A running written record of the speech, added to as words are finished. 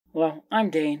Well, I'm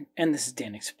Dane, and this is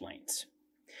Dan Explains.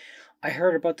 I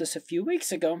heard about this a few weeks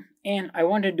ago, and I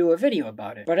wanted to do a video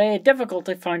about it, but I had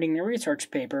difficulty finding the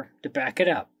research paper to back it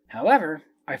up. However,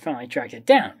 I finally tracked it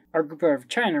down. Our group out of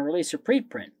China released a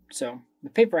preprint, so the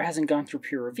paper hasn't gone through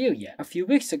peer review yet. A few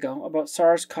weeks ago about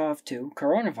SARS-CoV-2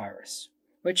 coronavirus,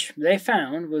 which they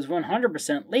found was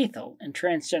 100% lethal in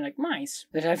transgenic mice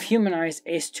that have humanized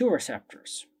ACE2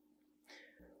 receptors.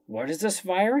 What is this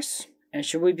virus, and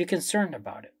should we be concerned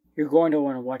about it? You're going to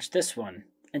want to watch this one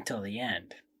until the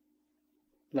end.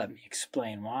 Let me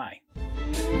explain why.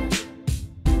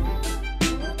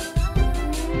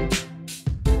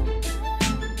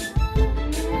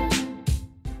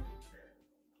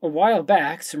 A while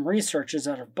back, some researchers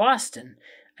out of Boston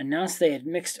announced they had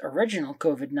mixed original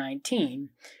COVID-19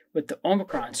 with the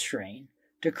Omicron strain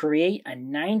to create a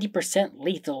 90%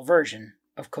 lethal version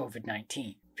of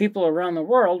COVID-19. People around the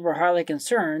world were highly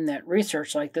concerned that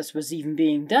research like this was even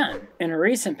being done. In a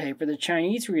recent paper, the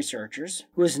Chinese researchers,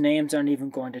 whose names I'm even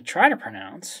going to try to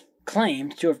pronounce,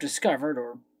 claimed to have discovered,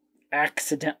 or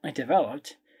accidentally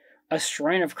developed, a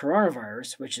strain of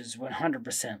coronavirus which is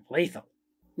 100% lethal.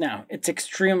 Now, it's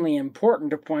extremely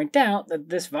important to point out that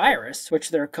this virus,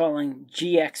 which they're calling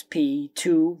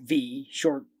GXP2V,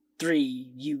 short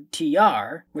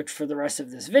 3UTR, which for the rest of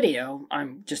this video,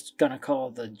 I'm just gonna call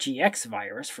the GX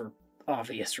virus for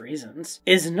obvious reasons,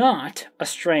 is not a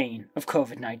strain of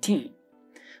COVID-19,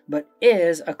 but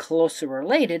is a closely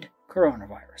related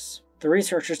coronavirus. The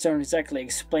researchers don't exactly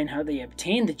explain how they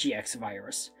obtained the GX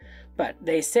virus, but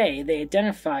they say they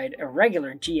identified a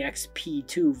regular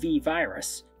GXP2V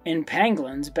virus in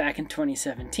pangolins back in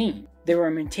 2017. They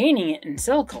were maintaining it in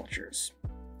cell cultures.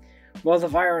 While the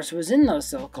virus was in those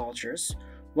cell cultures,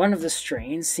 one of the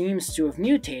strains seems to have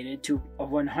mutated to a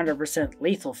 100%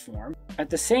 lethal form, at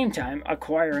the same time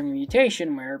acquiring a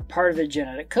mutation where part of the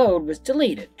genetic code was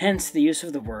deleted, hence the use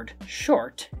of the word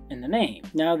short in the name.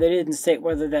 Now, they didn't state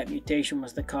whether that mutation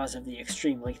was the cause of the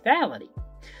extreme lethality,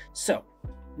 so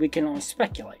we can only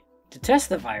speculate. To test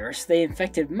the virus, they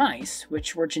infected mice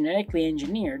which were genetically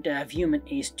engineered to have human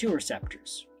ACE2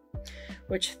 receptors,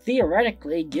 which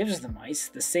theoretically gives the mice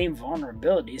the same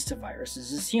vulnerabilities to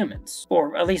viruses as humans,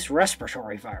 or at least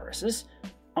respiratory viruses.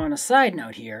 On a side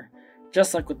note here,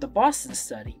 just like with the Boston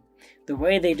study, the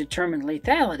way they determine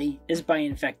lethality is by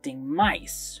infecting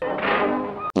mice.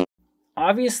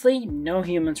 Obviously, no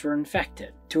humans were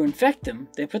infected. To infect them,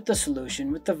 they put the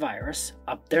solution with the virus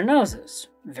up their noses,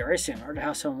 very similar to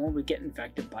how someone would get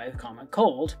infected by a common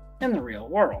cold in the real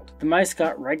world. The mice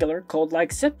got regular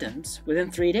cold-like symptoms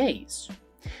within 3 days,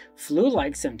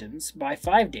 flu-like symptoms by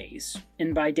 5 days,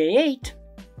 and by day 8,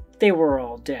 they were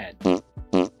all dead.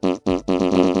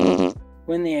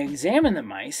 When they examined the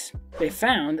mice, they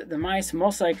found that the mice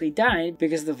most likely died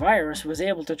because the virus was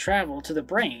able to travel to the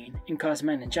brain and cause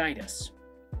meningitis.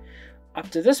 Up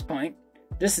to this point,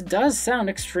 this does sound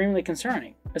extremely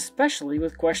concerning, especially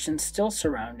with questions still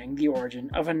surrounding the origin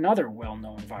of another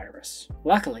well-known virus.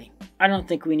 Luckily, I don't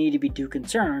think we need to be too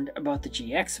concerned about the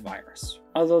GX virus.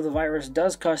 Although the virus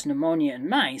does cause pneumonia in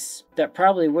mice, that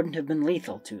probably wouldn't have been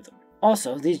lethal to them.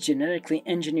 Also, these genetically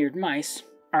engineered mice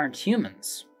aren't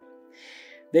humans.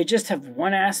 They just have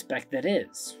one aspect that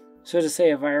is. So to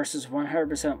say a virus is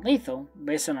 100% lethal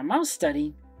based on a mouse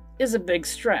study is a big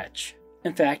stretch.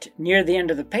 In fact, near the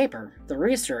end of the paper, the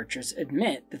researchers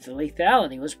admit that the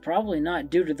lethality was probably not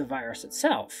due to the virus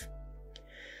itself.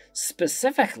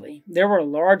 Specifically, there were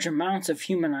large amounts of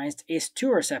humanized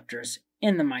ACE2 receptors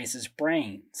in the mice's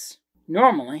brains.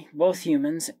 Normally, both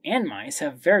humans and mice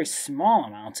have very small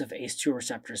amounts of ACE2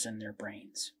 receptors in their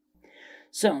brains.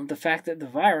 So, the fact that the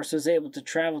virus was able to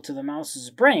travel to the mouse's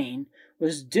brain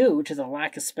was due to the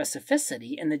lack of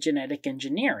specificity in the genetic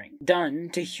engineering done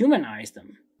to humanize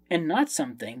them, and not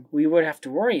something we would have to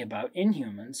worry about in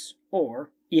humans or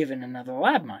even in other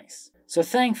lab mice. So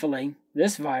thankfully,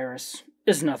 this virus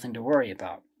is nothing to worry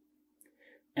about.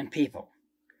 And people,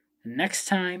 next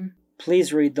time,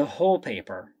 please read the whole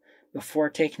paper before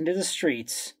taking to the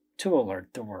streets to alert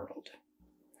the world.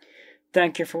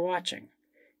 Thank you for watching.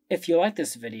 If you like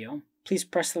this video, please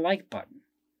press the like button.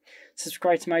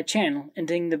 Subscribe to my channel and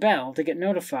ding the bell to get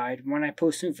notified when I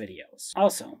post new videos.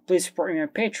 Also, please support me on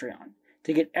Patreon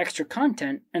to get extra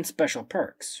content and special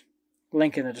perks.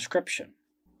 Link in the description.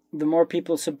 The more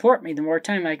people support me, the more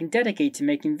time I can dedicate to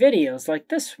making videos like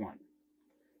this one.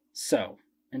 So,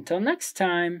 until next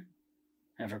time,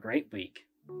 have a great week.